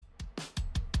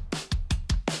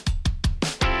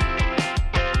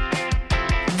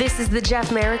This is the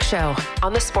Jeff Merrick Show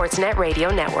on the Sportsnet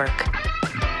Radio Network.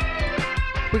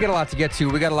 We got a lot to get to.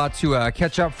 We got a lot to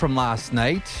catch up from last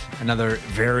night. Another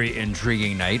very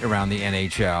intriguing night around the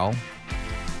NHL.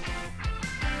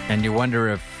 And you wonder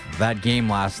if that game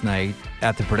last night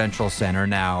at the Prudential Center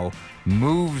now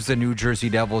moves the New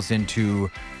Jersey Devils into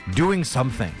doing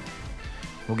something.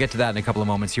 We'll get to that in a couple of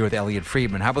moments here with Elliotte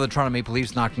Friedman. How about the Toronto Maple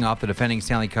Leafs knocking off the defending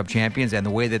Stanley Cup champions and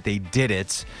the way that they did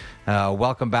it?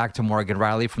 Welcome back to Morgan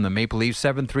Riley from the Maple Leafs.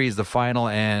 7-3 is the final,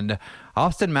 and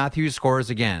Austin Matthews scores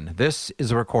again. This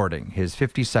is a recording, his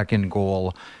 52nd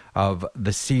goal of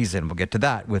the season. We'll get to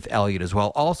that with Elliotte as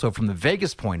well. Also, from the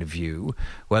Vegas point of view,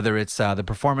 whether it's the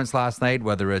performance last night,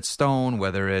 whether it's Stone,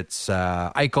 whether it's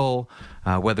Eichel,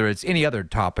 whether it's any other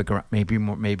topic, or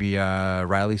maybe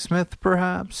Riley Smith,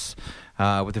 perhaps.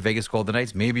 With the Vegas Golden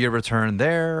Knights, maybe a return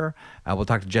there. We'll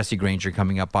talk to Jesse Granger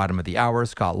coming up bottom of the hour.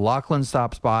 Scott Laughlin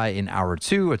stops by in hour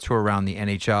 2, a tour around the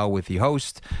NHL with the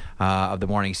host of the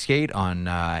Morning Skate on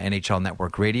NHL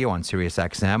Network Radio on Sirius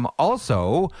XM.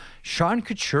 Also, Sean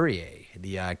Couturier,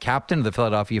 the captain of the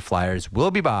Philadelphia Flyers, will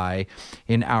be by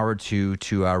in hour 2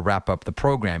 to wrap up the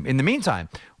program. In the meantime,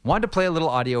 wanted to play a little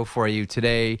audio for you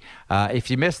today.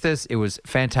 If you missed this, it was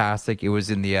fantastic. It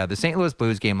was in the St. Louis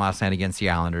Blues game last night against the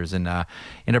Islanders, and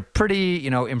in a pretty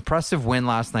impressive win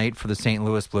last night for the St.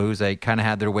 Louis Blues. They kind of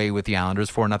had their way with the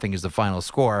Islanders. 4-0 is the final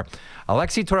score.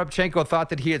 Alexei Toropchenko thought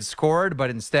that he had scored,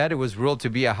 but instead it was ruled to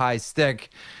be a high stick.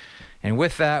 And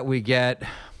with that, we get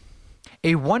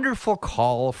a wonderful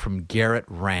call from Garrett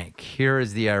Rank. Here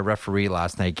is the referee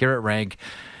last night. Garrett Rank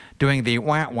doing the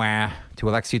wah-wah to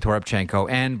Alexei Toropchenko,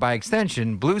 and by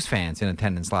extension, Blues fans in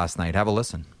attendance last night. Have a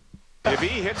listen. If he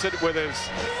hits it with his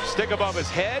stick above his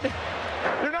head,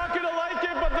 you're not going to like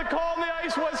it, but the call on the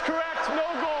ice was correct. No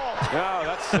goal. No,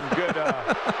 that's some good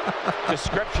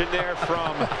description there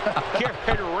from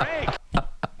Garrett Rank.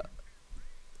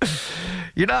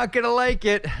 You're not going to like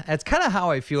it. That's kind of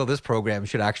how I feel this program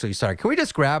should actually start. Can we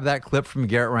just grab that clip from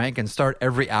Garrett Rank and start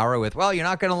every hour with, well, you're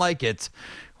not going to like it.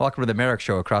 Welcome to the Merrick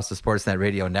Show across the Sportsnet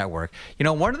Radio Network.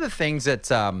 One of the things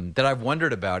that I've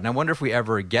wondered about, and I wonder if we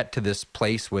ever get to this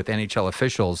place with NHL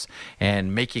officials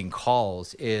and making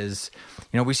calls, is,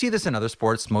 we see this in other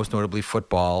sports, most notably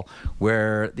football,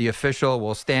 where the official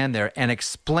will stand there and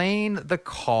explain the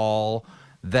call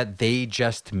that they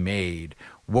just made.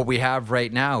 What we have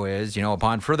right now is,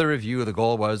 upon further review, the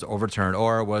goal was overturned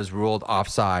or was ruled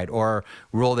offside or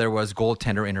ruled there was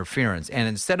goaltender interference. And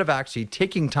instead of actually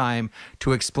taking time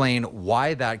to explain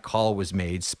why that call was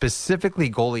made, specifically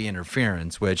goalie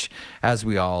interference, which, as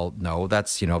we all know,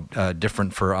 that's,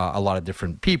 different for a lot of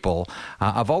different people.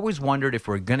 I've always wondered if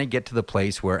we're going to get to the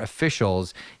place where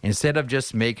officials, instead of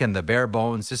just making the bare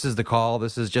bones, this is the call,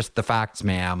 this is just the facts,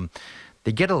 ma'am,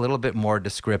 they get a little bit more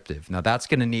descriptive. Now, that's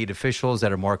going to need officials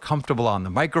that are more comfortable on the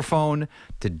microphone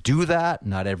to do that.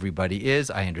 Not everybody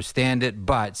is. I understand it.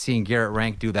 But seeing Garrett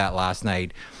Rank do that last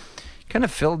night kind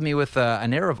of filled me with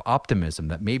an air of optimism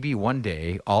that maybe one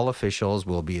day all officials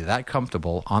will be that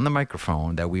comfortable on the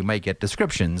microphone that we might get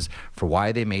descriptions for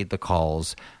why they made the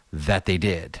calls that they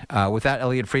did. With that,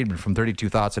 Elliotte Friedman from 32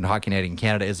 Thoughts on Hockey Night in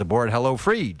Canada is aboard. Hello,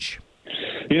 Friedge.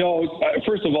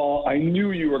 First of all, I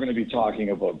knew you were going to be talking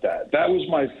about that. That was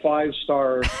my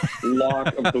 5-star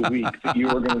lock of the week that you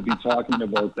were going to be talking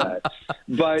about that.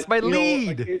 But it's my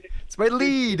lead. It's my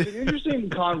lead. It's an interesting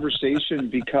conversation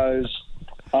because,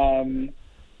 one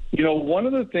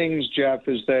of the things, Jeff,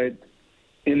 is that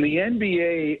in the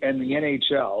NBA and the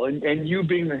NHL, and you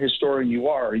being the historian you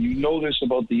are, you know this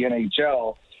about the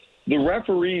NHL, the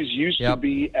referees used to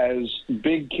be as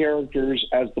big characters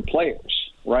as the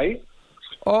players, right?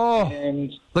 Oh,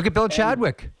 and look at Bill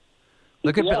Chadwick.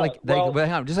 Hang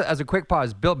on, just as a quick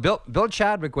pause. Bill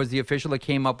Chadwick was the official that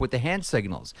came up with the hand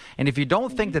signals. And if you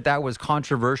don't think that was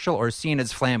controversial or seen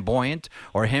as flamboyant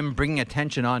or him bringing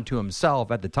attention onto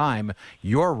himself at the time,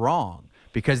 you're wrong.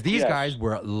 Because these guys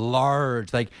were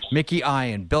large, like Mickey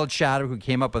Ian, Bill Chadwick, who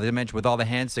came up with the mention with all the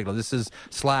hand signals. This is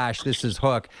slash, this is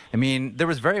hook. I mean, there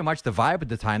was very much the vibe at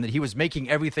the time that he was making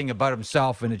everything about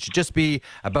himself, and it should just be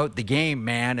about the game,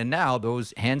 man. And now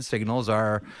those hand signals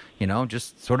are,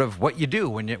 just sort of what you do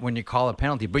when you call a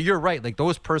penalty. But you're right, like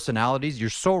those personalities. You're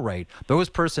so right. Those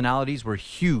personalities were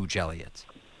huge, Elliotte.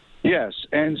 Yes,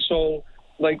 and so.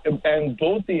 And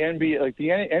both the NBA, the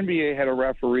NBA had a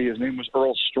referee. His name was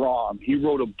Earl Strom. He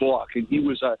wrote a book, and he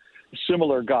was a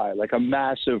similar guy, like a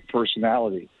massive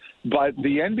personality. But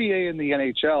the NBA and the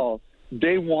NHL,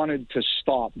 they wanted to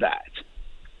stop that.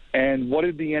 And what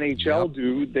did the NHL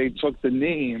do? They took the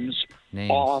names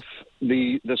off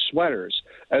the sweaters.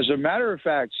 As a matter of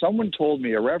fact, someone told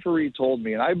me, a referee told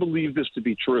me, and I believe this to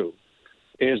be true,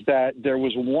 is that there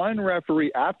was one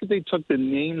referee after they took the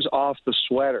names off the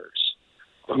sweaters,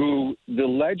 who the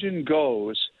legend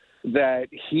goes that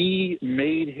he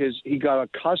got a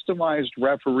customized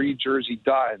referee jersey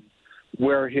done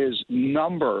where his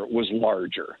number was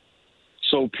larger,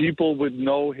 so people would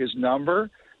know his number.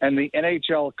 And the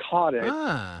NHL caught it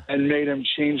and made him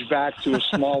change back to a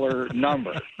smaller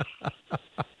number.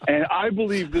 And I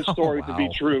believe this story to be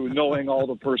true, knowing all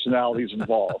the personalities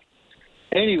involved.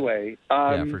 Anyway,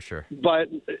 yeah, for sure. But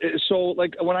so,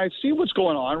 like, when I see what's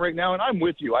going on right now, and I'm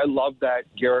with you, I loved that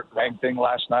Garrett Rank thing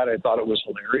last night. I thought it was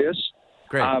hilarious.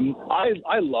 Great.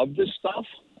 I love this stuff.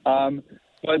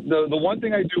 But the one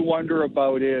thing I do wonder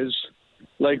about is,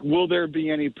 like, will there be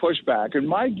any pushback? And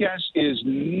my guess is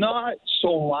not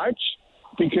so much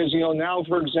because, now,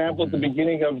 for example, at the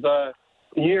beginning of the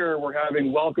year, we're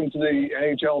having welcome to the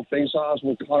NHL face-offs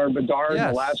with Connor Bedard in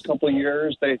the last couple of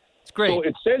years. It's great. So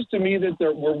it says to me that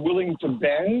we're willing to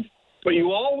bend, but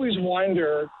you always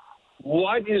wonder,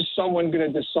 what is someone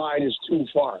going to decide is too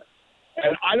far?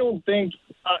 And I don't think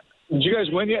did you guys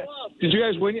win yet?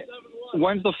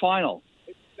 When's the final?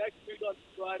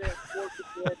 Friday at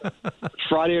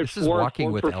 4. This is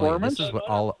walking with Elliotte. This is what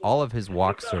all of his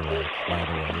walks are like, by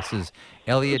the way. This is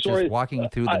Elliotte just walking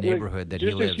through the neighborhood that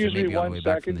he lives in, maybe on the way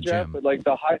back from the gym. But like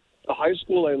the high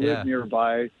school I live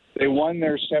nearby, they won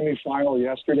their semifinal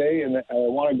yesterday, and I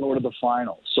want to go to the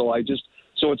final. So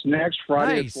it's next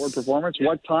Friday at Ford Performance.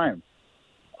 What time?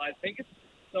 I think it's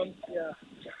some. Yeah.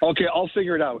 Okay, I'll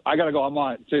figure it out. I gotta go. I'm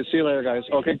on. See you later, guys.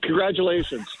 Okay,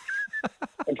 congratulations.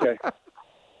 Okay.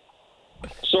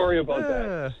 Sorry about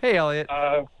that. Hey, Elliotte.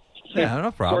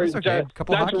 No problem. It's okay. A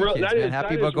couple of hockey kids, man.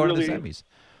 Happy about going to the semis.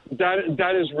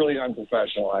 That is really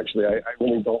unprofessional, actually. I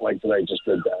really don't like that I just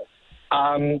did that.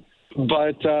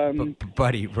 But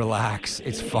buddy, relax.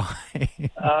 It's fine.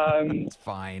 It's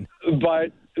fine.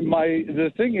 But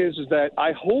the thing is that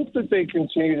I hope that they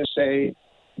continue to say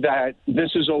that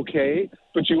this is okay,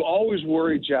 but you always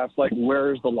worry, Jeff, like,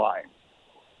 where's the line?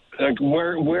 Like,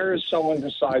 where is someone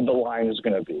decide the line is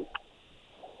going to be?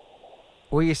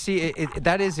 Well, you see,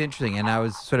 that is interesting, and I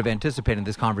was sort of anticipating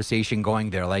this conversation going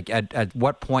there. Like, at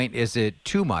what point is it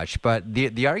too much? But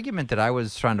the argument that I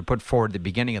was trying to put forward at the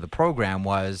beginning of the program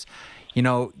was,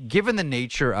 given the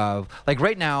nature of, like,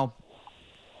 right now,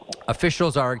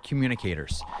 officials are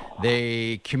communicators.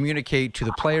 They communicate to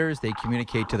the players, they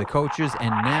communicate to the coaches, and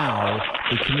now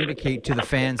they communicate to the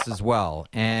fans as well.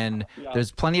 And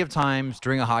there's plenty of times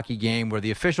during a hockey game where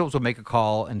the officials will make a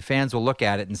call and fans will look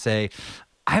at it and say,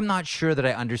 I'm not sure that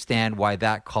I understand why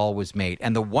that call was made.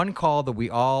 And the one call that we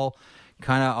all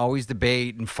kind of always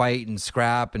debate and fight and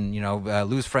scrap and,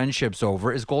 lose friendships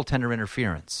over is goaltender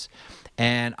interference.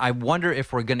 And I wonder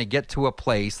if we're going to get to a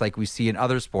place like we see in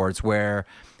other sports where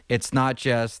it's not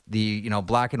just the,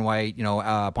 black and white,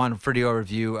 upon video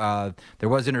review, there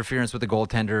was interference with the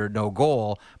goaltender, no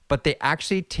goal, but they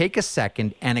actually take a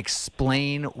second and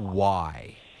explain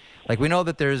why. Like, we know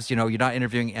that there's, you're not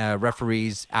interviewing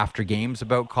referees after games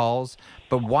about calls,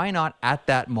 but why not at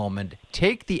that moment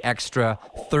take the extra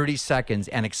 30 seconds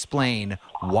and explain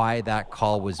why that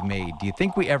call was made? Do you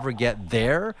think we ever get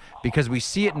there? Because we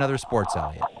see it in other sports,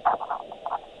 Elliotte.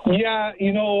 Yeah,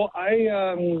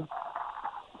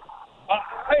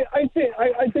 I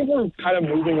think we're kind of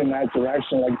moving in that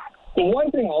direction. Like, the one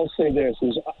thing I'll say this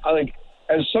is,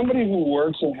 as somebody who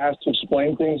works and has to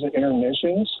explain things at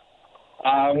intermissions,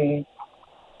 I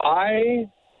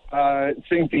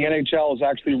think the NHL is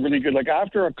actually really good. Like,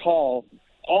 after a call,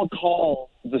 I'll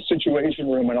call the situation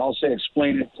room and I'll say,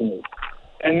 explain it to me.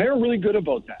 And they're really good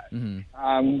about that. Mm-hmm.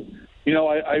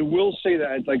 I will say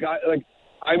that,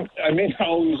 I may not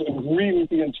always agree with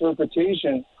the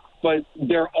interpretation, but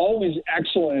they're always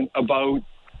excellent about,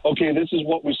 okay, this is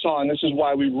what we saw and this is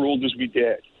why we ruled as we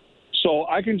did. So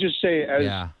I can just say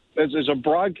as a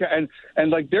broadcast,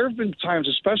 and like, there have been times,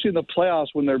 especially in the playoffs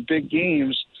when they're big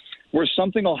games, where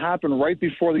something will happen right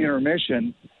before the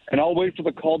intermission, and I'll wait for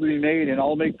the call to be made, and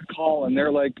I'll make the call, and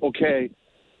they're like, okay,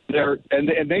 they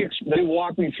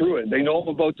walk me through it. They know I'm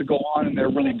about to go on, and they're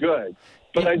really good.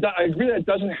 But I agree that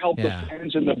doesn't help the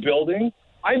fans in the building.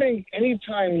 I think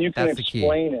anytime you can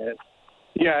explain it,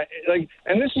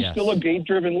 and this is still a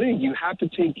gate-driven league. You have to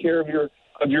take care of your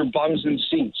bums and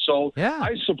seats. So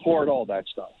I support all that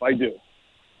stuff. I do.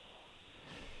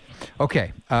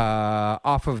 Okay.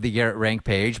 Off of the Garrett Rank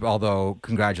page, although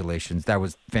congratulations, that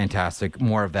was fantastic.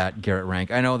 More of that Garrett Rank.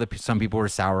 I know that some people were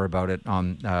sour about it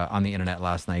on the internet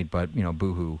last night, but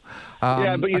boo-hoo.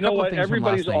 But you know what?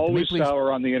 Everybody's always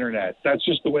sour on the internet. That's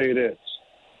just the way it is.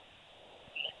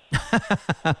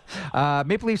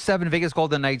 Maple Leafs 7, Vegas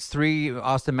Golden Knights 3.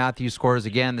 Austin Matthews scores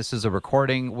again. This is a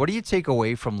recording. What do you take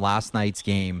away from last night's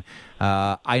game?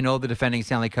 I know the defending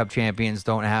Stanley Cup champions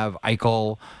don't have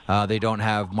Eichel. They don't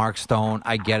have Mark Stone.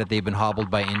 I get it. They've been hobbled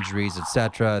by injuries,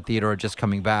 etc. Theodore just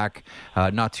coming back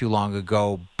not too long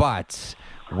ago. But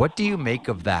what do you make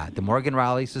of that? The Morgan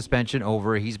Rielly suspension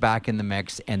over. He's back in the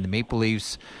mix. And the Maple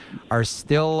Leafs are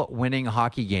still winning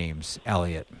hockey games,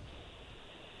 Elliotte.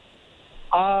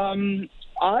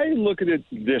 I look at it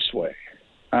this way.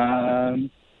 I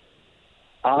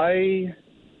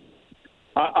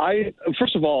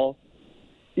first of all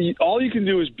you can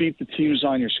do is beat the teams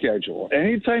on your schedule.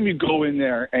 Anytime you go in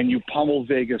there and you pummel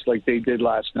Vegas like they did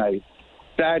last night,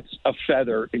 that's a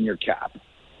feather in your cap.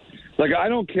 Like, I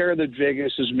don't care that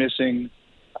Vegas is missing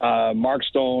Mark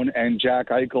Stone and Jack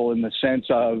Eichel in the sense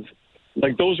of,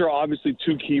 like, those are obviously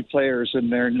two key players and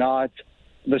they're not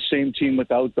the same team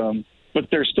without them. But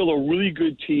they're still a really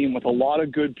good team with a lot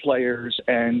of good players,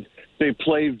 and they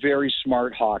play very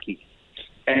smart hockey.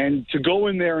 And to go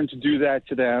in there and to do that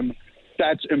to them,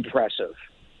 that's impressive.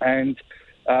 And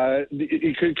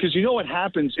because you know what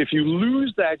happens if you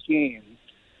lose that game,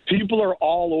 people are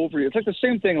all over you. It's like the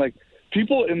same thing. Like,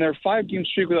 people in their 5-game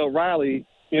streak without Rielly,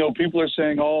 you know, people are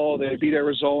saying, oh, they beat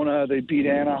Arizona, they beat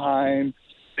Anaheim.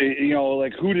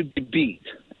 Like, who did they beat?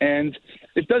 And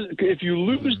it does. If you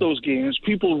lose those games,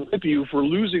 people rip you for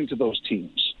losing to those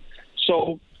teams.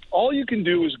 So all you can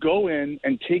do is go in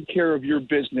and take care of your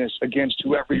business against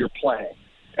whoever you're playing.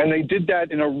 And they did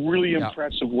that in a really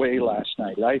impressive way last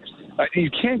night.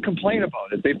 You can't complain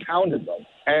about it. They pounded them.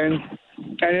 And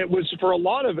it was, for a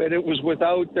lot of it, it was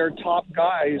without their top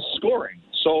guys scoring.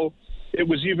 So it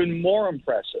was even more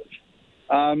impressive.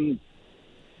 I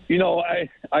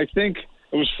think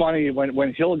it was funny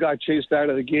when Hill got chased out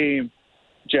of the game,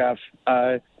 Jeff.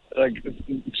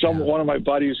 One of my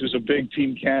buddies who's a big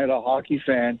Team Canada hockey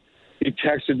fan, he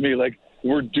texted me like,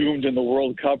 "We're doomed in the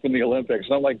World Cup and the Olympics."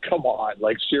 And I'm like, "Come on,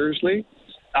 like, seriously?"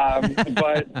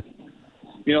 But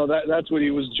that's what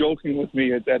he was joking with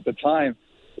me at the time.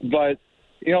 But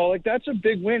that's a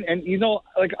big win. And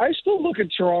I still look at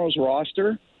Toronto's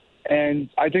roster, and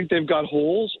I think they've got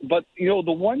holes. But the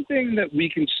one thing that we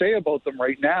can say about them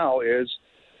right now is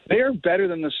they are better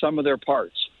than the sum of their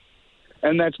parts.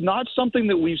 And that's not something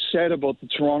that we've said about the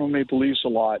Toronto Maple Leafs a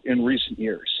lot in recent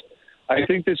years. I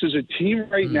think this is a team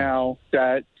right now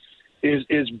that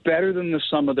is better than the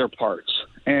sum of their parts.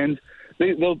 And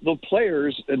the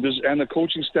players and the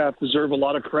coaching staff deserve a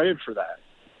lot of credit for that.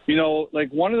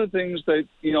 One of the things that,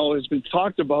 has been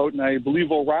talked about, and I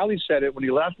believe O'Reilly said it when he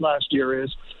left last year,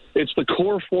 is it's the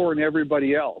core four and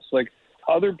everybody else. Like,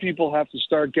 other people have to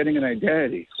start getting an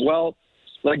identity. Well,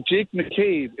 like, Jake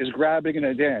McCabe is grabbing an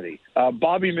identity.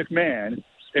 Bobby McMahon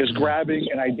is grabbing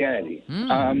an identity.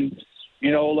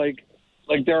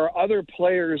 There are other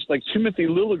players like Timothy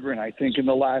Liljegren, I think, in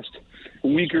the last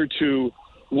week or two.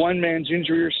 One man's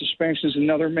injury or suspension is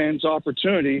another man's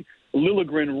opportunity.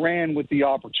 Liljegren ran with the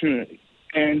opportunity.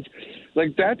 And,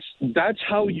 that's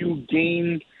how you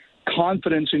gain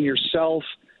confidence in yourself,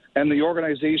 and the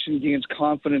organization gains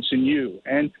confidence in you.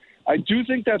 And I do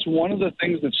think that's one of the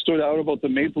things that stood out about the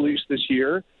Maple Leafs this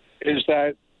year, is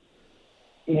that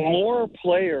more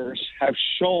players have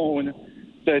shown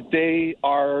that they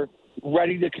are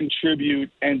ready to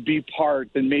contribute and be part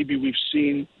than maybe we've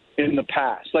seen in the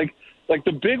past. Like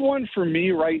the big one for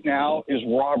me right now is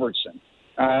Robertson.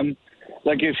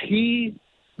 If he,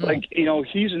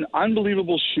 he's an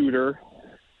unbelievable shooter.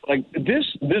 Like,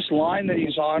 this line that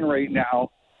he's on right now,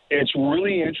 it's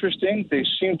really interesting. They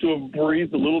seem to have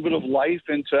breathed a little bit of life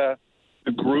into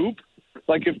the group.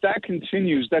 Like, if that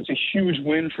continues, that's a huge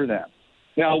win for them.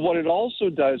 Now, what it also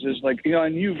does is,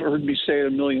 and you've heard me say it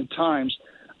a million times,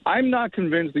 I'm not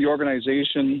convinced the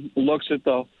organization looks at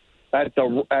the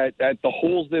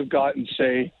holes they've got and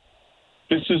say,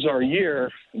 this is our year.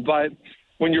 But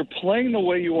when you're playing the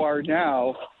way you are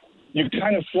now, you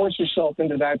kind of force yourself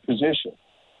into that position.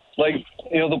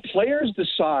 The players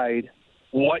decide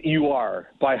what you are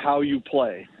by how you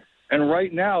play. And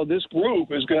right now, this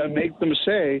group is going to make them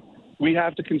say, we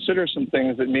have to consider some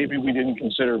things that maybe we didn't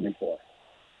consider before.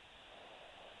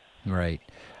 Right.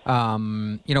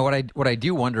 What I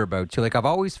do wonder about too, I've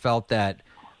always felt that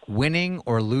winning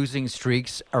or losing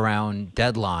streaks around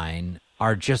deadline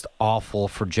are just awful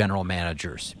for general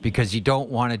managers, because you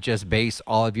don't want to just base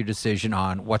all of your decision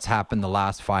on what's happened the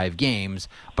last 5 games.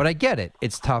 But I get it.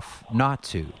 It's tough not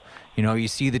to. You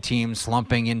see the team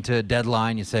slumping into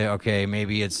deadline. You say, okay,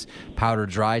 maybe it's powder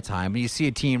dry time. But you see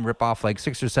a team rip off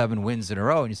 6 or 7 wins in a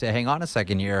row, and you say, hang on a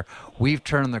second here. We've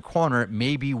turned the corner.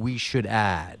 Maybe we should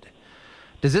add.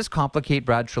 Does this complicate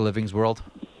Brad Treliving's world?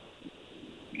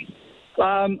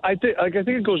 I think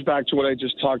it goes back to what I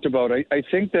just talked about. I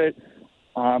think that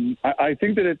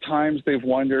at times they've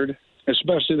wondered,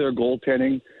 especially their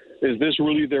goaltending, is this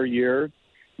really their year?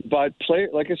 But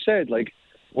like I said,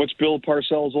 what's Bill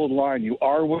Parcells' old line? You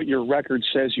are what your record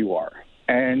says you are.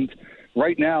 And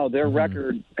right now, their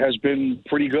record has been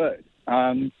pretty good.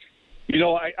 I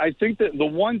think that the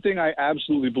one thing I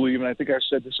absolutely believe, and I think I've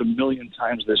said this a million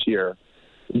times this year,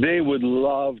 they would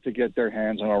love to get their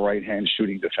hands on a right-hand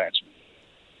shooting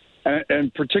defenseman,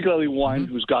 and particularly one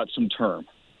who's got some term.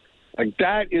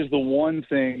 That is the one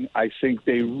thing I think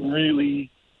they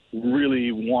really,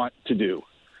 really want to do.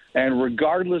 And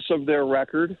regardless of their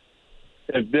record,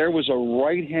 if there was a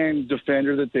right-hand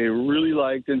defender that they really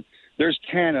liked, and there's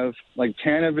Tanev.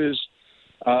 Tanev is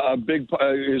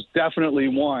is definitely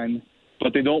one,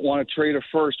 but they don't want to trade a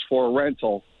first for a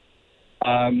rental.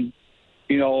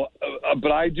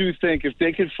 But I do think if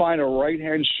they could find a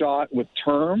right-hand shot with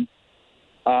term,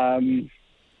 that's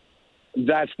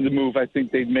the move I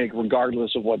think they'd make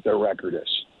regardless of what their record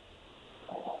is.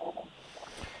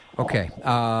 Okay,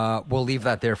 we'll leave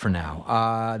that there for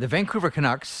now. The Vancouver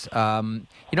Canucks,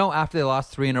 after they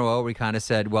lost 3 in a row, we kind of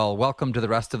said, well, welcome to the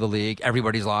rest of the league.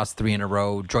 Everybody's lost 3 in a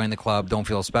row. Join the club. Don't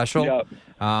feel special. Yep.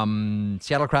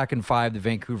 Seattle Kraken 5, the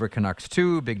Vancouver Canucks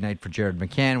 2. Big night for Jared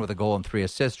McCann with a goal and 3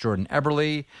 assists. Jordan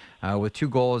Eberle with 2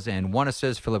 goals and 1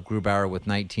 assist. Philip Grubauer with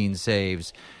 19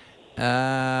 saves.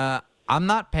 I'm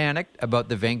not panicked about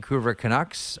the Vancouver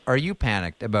Canucks. Are you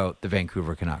panicked about the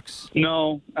Vancouver Canucks?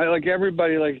 No.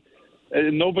 Everybody,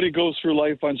 nobody goes through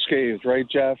life unscathed, right,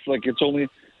 Jeff? It's only,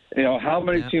 how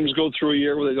many teams go through a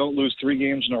year where they don't lose 3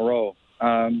 games in a row?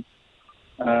 I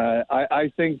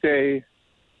think they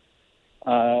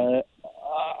I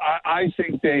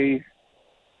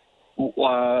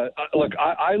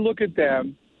look at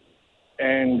them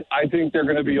and I think they're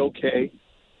going to be okay.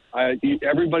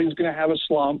 Everybody's going to have a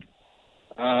slump.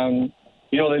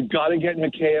 They've got to get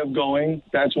Mikheyev going.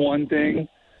 That's one thing.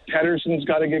 Pettersson's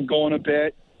got to get going a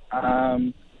bit.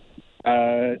 I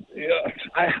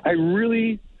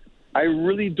really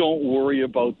don't worry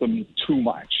about them too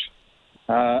much.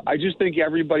 I just think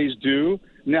everybody's due.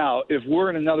 Now, if we're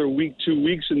in another week, 2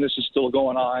 weeks, and this is still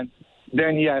going on,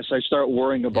 then yes, I start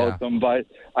worrying about them. But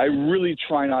I really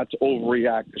try not to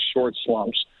overreact to short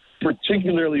slumps,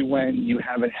 particularly when you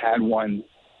haven't had one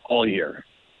all year.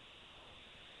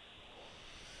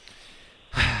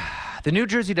 The New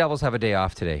Jersey Devils have a day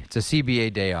off today. It's a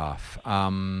CBA day off.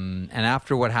 And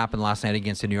after what happened last night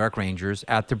against the New York Rangers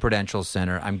at the Prudential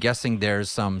Center, I'm guessing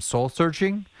there's some soul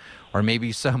searching or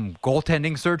maybe some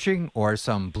goaltending searching or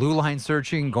some blue line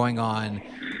searching going on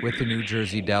with the New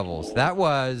Jersey Devils. That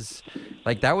was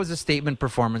a statement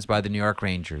performance by the New York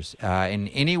Rangers. In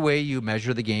any way you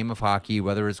measure the game of hockey,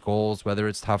 whether it's goals, whether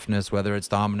it's toughness, whether it's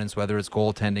dominance, whether it's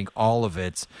goaltending, all of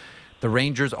it, the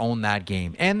Rangers own that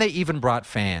game. And they even brought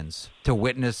fans to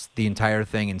witness the entire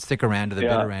thing and stick around to the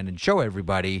bitter end and show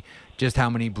everybody just how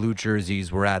many blue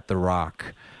jerseys were at the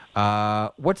Rock.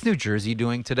 What's New Jersey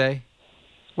doing today?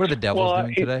 What are the Devils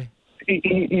doing today?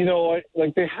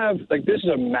 They have, this is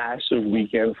a massive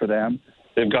weekend for them.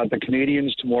 They've got the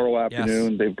Canadians tomorrow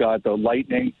afternoon. Yes. They've got the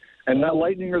Lightning. And that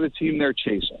Lightning are the team they're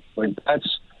chasing.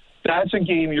 That's a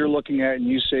game you're looking at and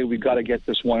you say, we've got to get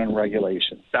this one in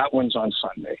regulation. That one's on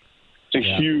Sunday. It's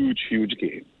a huge, huge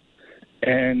game.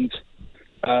 And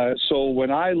so when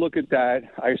I look at that,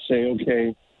 I say,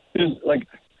 okay,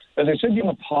 as I said to you in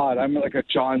the pod, I'm like a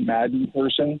John Madden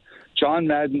person. John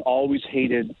Madden always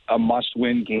hated a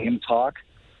must-win game talk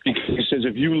because he says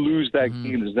if you lose that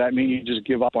game, does that mean you just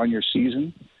give up on your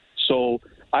season? So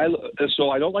I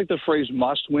don't like the phrase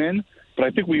must-win, but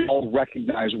I think we all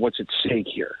recognize what's at stake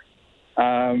here.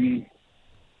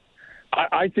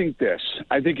 I think this.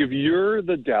 I think if you're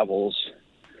the Devils,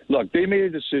 look, they made a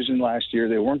decision last year.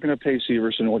 They weren't going to pay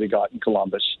Severson what he got in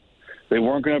Columbus. They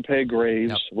weren't going to pay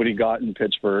Graves what he got in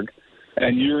Pittsburgh.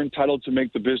 And you're entitled to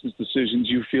make the business decisions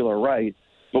you feel are right.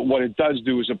 But what it does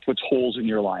do is it puts holes in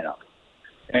your lineup.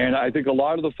 And I think a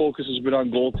lot of the focus has been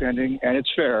on goaltending, and it's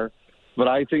fair. But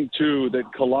I think, too,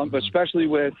 that Columbus, especially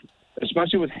with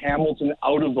Hamilton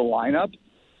out of the lineup,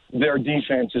 their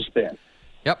defense is thin.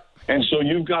 Yep. And so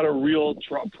you've got a real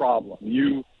problem.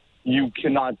 You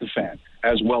cannot defend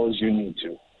as well as you need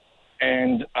to.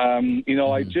 And,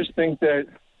 I just think that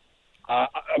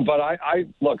but I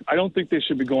don't think they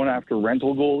should be going after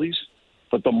rental goalies,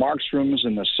 but the Markstroms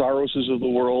and the Saroses of the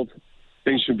world,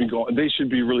 they should be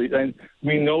really, and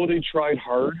we know they tried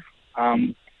hard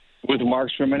with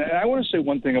Markstrom. And I want to say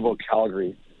one thing about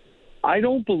Calgary. I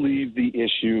don't believe the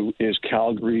issue is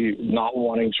Calgary not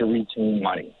wanting to retain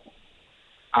money.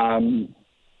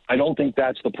 I don't think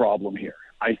that's the problem here.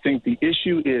 I think the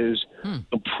issue is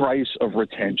the price of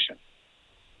retention.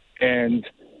 And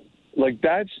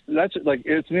that's like,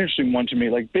 it's an interesting one to me.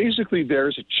 Like, basically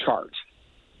there's a chart.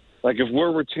 Like, if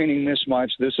we're retaining this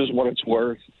much, this is what it's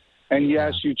worth. And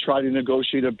yes, you try to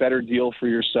negotiate a better deal for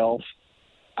yourself.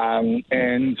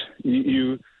 And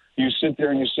you sit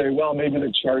there and you say, well, maybe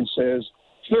the chart says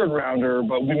third rounder,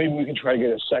 but maybe we can try to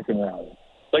get a second rounder.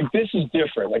 Like, this is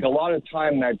different. Like, a lot of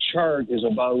time that chart is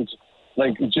about,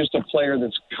 like, just a player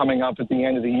that's coming up at the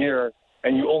end of the year,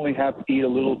 and you only have to eat a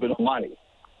little bit of money.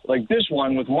 Like this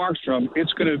one with Markstrom,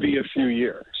 it's going to be a few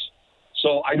years.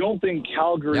 So I don't think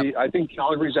Calgary, I think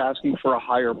Calgary's asking for a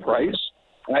higher price,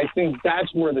 and I think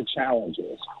that's where the challenge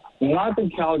is. Not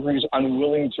that Calgary's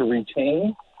unwilling to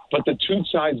retain, but the two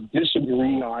sides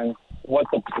disagree on what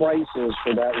the price is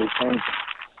for that retention.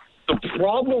 The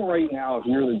problem right now, if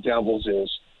you're the Devils, is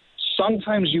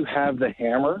sometimes you have the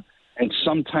hammer and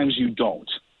sometimes you don't.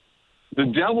 The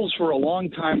Devils for a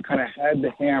long time kind of had the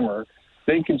hammer.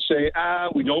 They can say,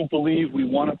 we don't believe we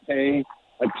want to pay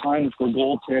a ton for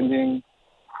goaltending.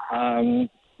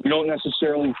 We don't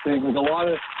necessarily think, like a lot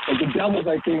of, like the Devils,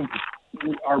 I think,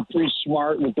 are pretty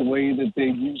smart with the way that they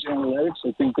use analytics.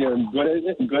 I think they're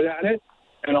good at it.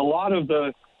 And a lot of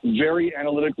the very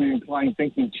analytically inclined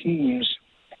thinking teams,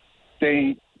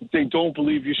 they don't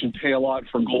believe you should pay a lot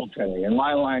for goaltending. And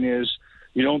my line is,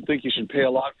 you don't think you should pay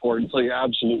a lot for it until you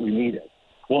absolutely need it.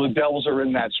 Well, the Devils are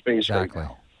in that space right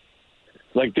now.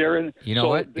 Like they're in. You know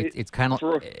what? It's kind of.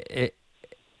 Go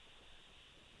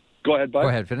ahead, bud. Go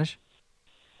ahead. Finish.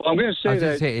 Well, I'm going to say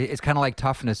that it's kind of like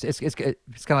toughness. It's kind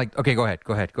of like. Okay, go ahead.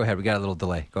 We got a little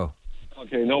delay. Go.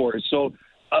 Okay, no worries. So,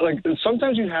 like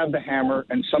sometimes you have the hammer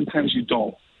and sometimes you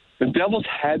don't. The Devils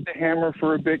had the hammer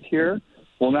for a bit here.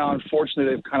 Well, now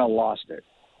unfortunately they've kind of lost it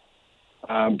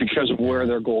because of where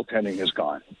their goaltending has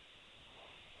gone.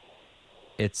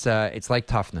 It's like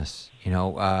toughness. You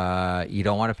know, you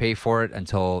don't want to pay for it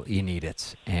until you need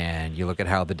it. And you look at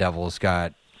how the Devils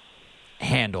got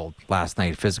handled last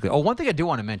night physically. Oh, one thing I do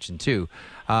want to mention, too.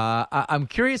 I'm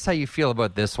curious how you feel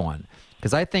about this one,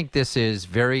 because I think this is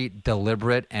very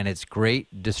deliberate and it's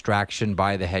great distraction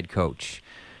by the head coach.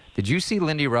 Did you see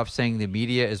Lindy Ruff saying the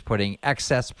media is putting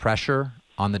excess pressure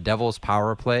on the Devils'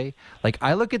 power play? Like,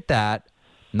 I look at that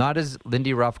not as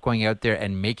Lindy Ruff going out there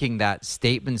and making that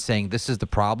statement saying this is the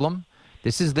problem.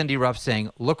 This is Lindy Ruff saying,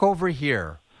 look over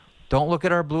here. Don't look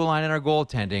at our blue line and our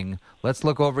goaltending. Let's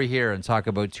look over here and talk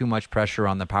about too much pressure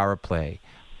on the power play.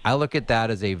 I look at that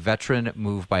as a veteran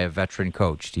move by a veteran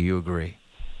coach. Do you agree?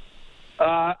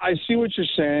 I see what you're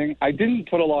saying. I didn't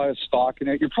put a lot of stock in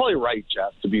it. You're probably right,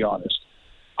 Jeff, to be honest.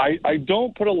 I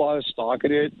don't put a lot of stock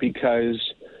in it because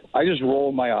I just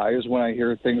roll my eyes when I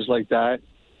hear things like that.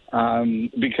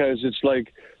 Because it's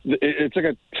like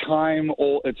a time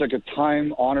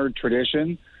honored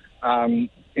tradition.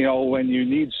 You know, when you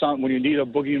need a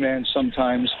boogeyman,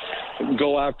 sometimes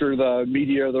go after the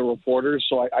media or the reporters.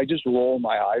 So I just roll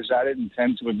my eyes at it and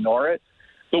tend to ignore it.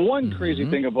 The one crazy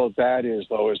thing about that is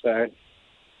that,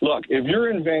 look, if you're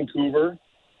in Vancouver,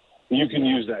 you can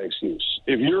use that excuse.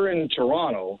 If you're in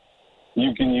Toronto,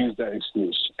 you can use that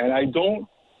excuse. And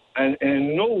and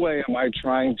in no way am I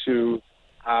trying to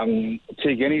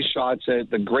take any shots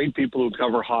at the great people who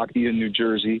cover hockey in New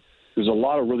Jersey. There's a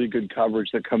lot of really good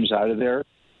coverage that comes out of there.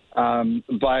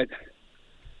 But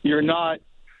you're not,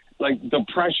 like, the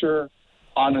pressure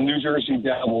on the New Jersey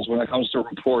Devils when it comes to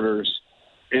reporters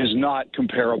is not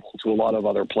comparable to a lot of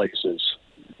other places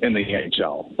in the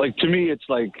NHL. Like, to me, it's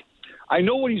like, I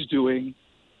know what he's doing,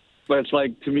 but it's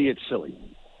like, to me, it's silly.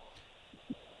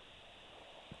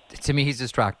 To me, he's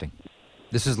distracting.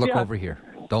 This is look over here.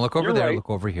 Don't look over there. Right. Look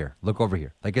over here. Look over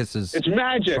here. Like, this is it's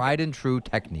magic. Tried and true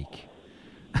technique.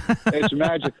 It's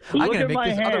magic. I'm Look going to at make my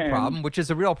this hand. other problem, which is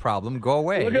a real problem, go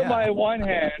away. Look at my one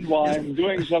hand while I'm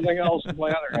doing something else with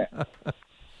my other hand.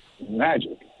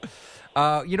 Magic.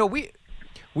 You know,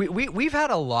 we've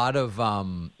had a lot of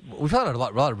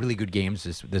really good games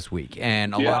this week,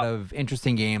 and a lot of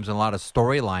interesting games and a lot of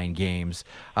storyline games.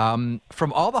 From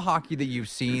all the hockey that you've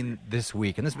seen this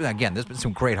week, and there's been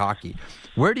some great hockey.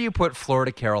 Where do you put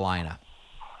Florida Carolina?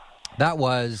 That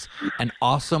was an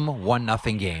awesome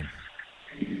 1-0 game.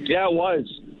 Yeah, it was.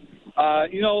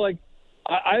 You know, like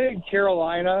I think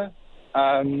Carolina,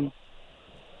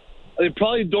 they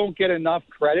probably don't get enough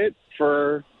credit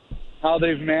for how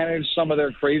they've managed some of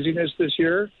their craziness this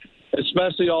year,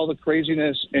 especially all the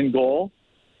craziness in goal.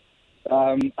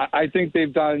 I think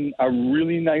they've done a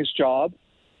really nice job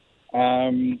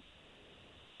of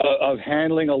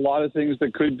handling a lot of things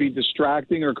that could be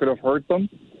distracting or could have hurt them.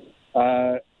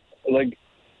 Like,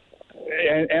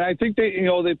 And I think they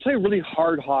play really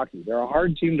hard hockey. They're a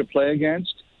hard team to play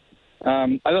against.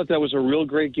 I thought that was a real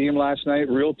great game last night,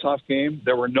 real tough game.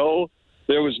 There was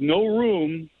no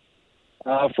room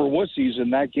for wussies in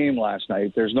that game last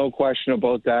night. There's no question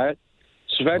about that.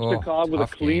 Svechnikov with a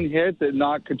clean hit that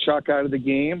knocked Tkachuk out of the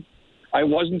game. I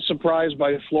wasn't surprised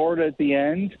by Florida at the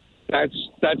end. That's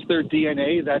their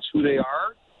DNA. That's who they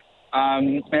are.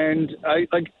 And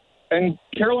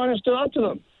Carolina stood up to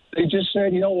them. They just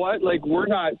said, you know what? Like, we're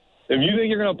not. If you think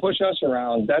you're going to push us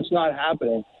around, that's not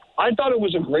happening. I thought it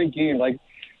was a great game. Like,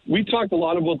 we talked a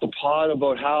lot about the pod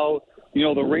about how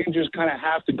the Rangers kind of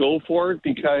have to go for it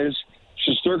because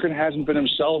Shesterkin hasn't been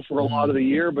himself for a lot of the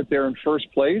year, but they're in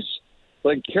first place.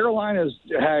 Like, Carolina's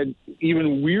had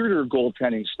even weirder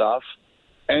goaltending stuff,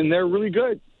 and they're really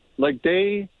good. Like,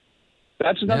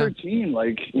 that's another team.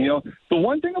 Like, the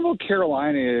one thing about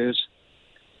Carolina is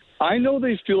I know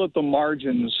they feel at the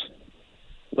margins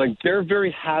like they're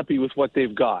very happy with what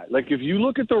they've got. Like, if you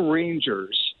look at the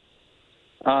Rangers,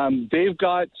 they've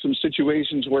got some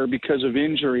situations where because of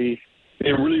injury,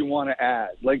 they really want to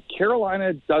add. Like,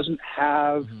 Carolina doesn't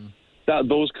have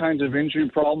those kinds of injury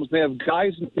problems. They have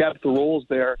guys in depth roles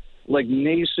there like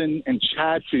Nason and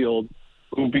Chatfield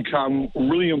who become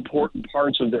really important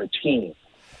parts of their team.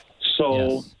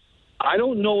 So I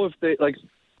don't know if they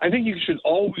I think you should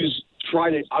always try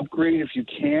to upgrade if you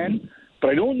can, but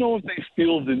I don't know if they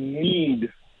feel the need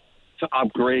to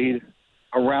upgrade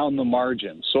around the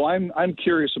margin. So I'm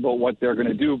curious about what they're going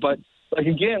to do. But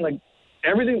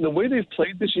everything, the way they've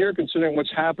played this year, considering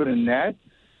what's happened in net,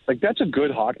 that's a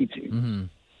good hockey team. Mm-hmm.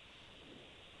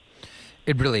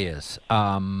 It really is.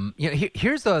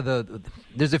 Here's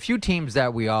there's a few teams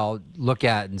that we all look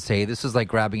at and say, this is like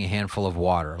grabbing a handful of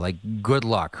water. Like, good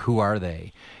luck. Who are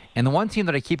they? And the one team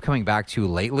that I keep coming back to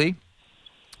lately,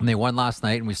 and they won last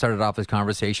night, and we started off this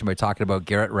conversation by talking about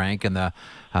Garrett Rank and the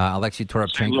Alexei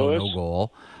Toropchenko no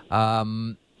goal.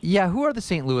 Who are the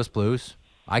St. Louis Blues?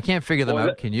 I can't figure them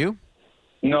out. Can you?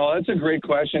 No, that's a great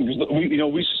question because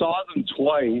we saw them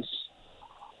twice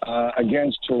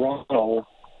against Toronto,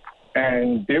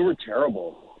 and they were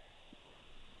terrible.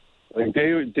 Like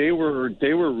they were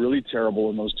really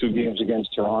terrible in those two games against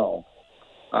Toronto.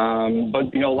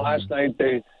 But last night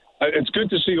it's good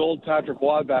to see old Patrick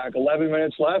Waugh back. 11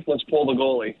 minutes left. Let's pull the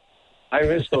goalie. I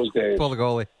miss those days. Pull the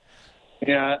goalie.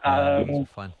 Yeah.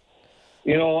 Fun.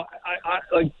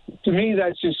 To me,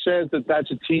 that just says that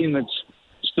that's a team that's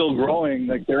still growing.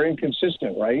 Like, they're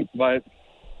inconsistent, right? But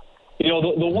the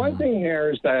one thing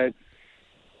there is that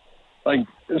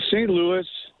St. Louis,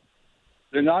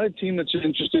 they're not a team that's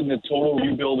interested in a total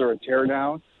rebuild or a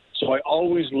teardown. So I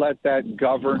always let that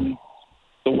govern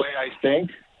the way I think.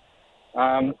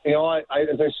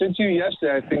 As I said to you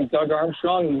yesterday, I think Doug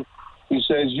Armstrong, he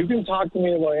says, you can talk to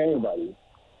me about anybody,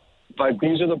 but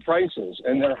these are the prices,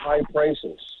 and they're high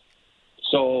prices.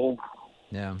 So,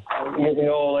 I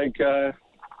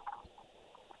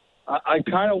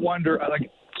kind of wonder,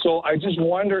 I just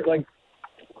wonder,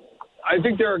 I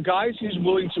think there are guys he's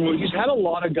willing to move. He's had a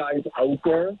lot of guys out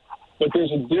there, but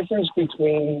there's a difference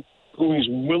between who he's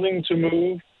willing to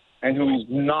move and who he's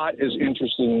not as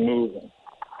interested in moving.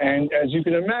 And as you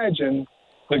can imagine,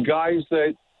 the guys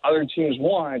that other teams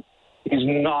want, he's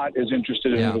not as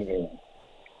interested in moving.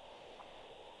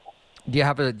 Do you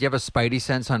have a spidey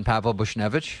sense on Pavel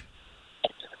Buchnevich?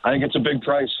 I think it's a big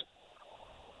price.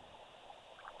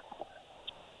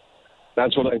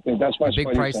 That's what I think. That's my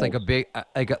big price, sense.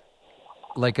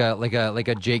 like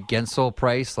a Jake Gensel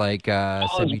price, like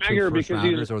 72 first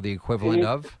rounders or the equivalent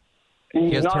of.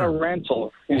 He's not a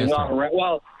rental. He's not a rental.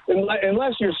 Well,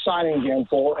 unless you're signing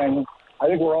Gensel, and I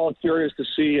think we're all curious to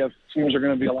see if teams are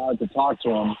going to be allowed to talk to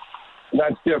him.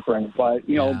 That's different. But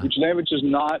Buchnevich is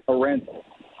not a rental.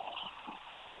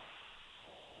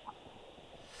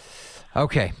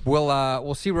 Okay,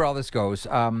 we'll see where all this goes.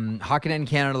 Hockey Night in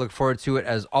Canada, look forward to it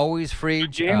as always,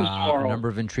 Fried. A number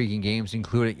of intriguing games,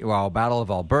 including Battle of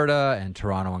Alberta and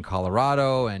Toronto and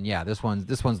Colorado, and this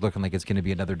one's looking like it's going to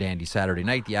be another dandy Saturday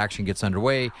night. The action gets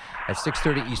underway at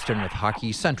 6:30 Eastern with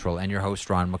Hockey Central and your host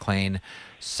Ron McLean.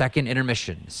 Second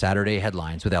intermission, Saturday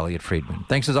headlines with Elliotte Friedman.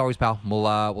 Thanks as always, pal.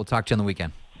 We'll talk to you on the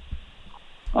weekend.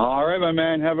 All right, my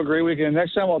man. Have a great weekend.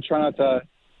 Next time I'll try not to.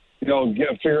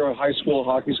 Figure out high school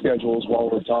hockey schedules while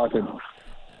we're talking.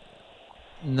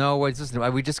 No,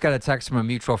 listen, we just got a text from a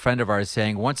mutual friend of ours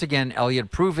saying, once again, Elliotte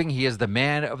proving he is the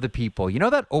man of the people. You know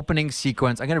that opening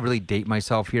sequence? I'm going to really date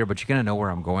myself here, but you're going to know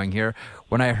where I'm going here.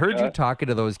 When I heard you talking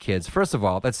to those kids, first of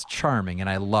all, that's charming, and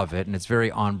I love it, and it's very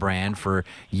on brand for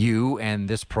you and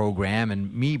this program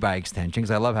and me by extension, because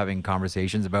I love having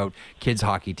conversations about kids'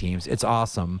 hockey teams. It's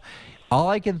awesome. All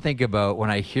I can think about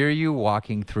when I hear you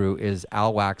walking through is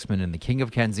Al Waxman in The King of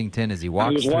Kensington as he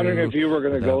walks through. I was wondering if you were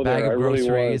going to go bag there. of I really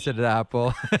groceries was. at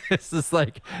Apple. This is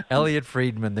like Elliotte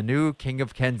Friedman, the new King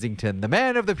of Kensington, the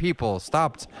man of the people,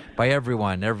 stopped by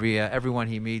everyone. Everyone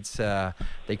he meets,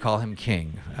 they call him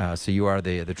king. So you are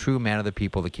the true man of the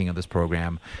people, the king of this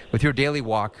program, with your daily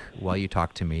walk while you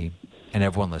talk to me and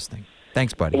everyone listening.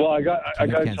 Thanks, buddy. Well, I got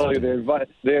to tell you,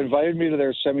 they invited me to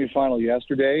their semifinal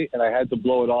yesterday, and I had to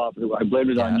blow it off. I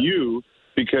blamed it on you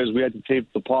because we had to tape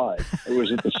the pod. It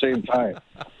was at the same time,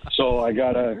 so I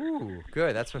gotta. Ooh,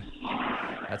 good. That's what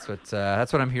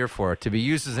I'm here for. To be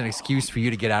used as an excuse for you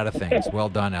to get out of things. Well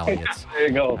done, Elliotte. There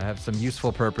you go. I have some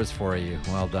useful purpose for you.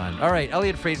 Well done. All right,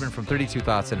 Elliotte Friedman from 32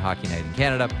 Thoughts and Hockey Night in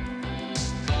Canada.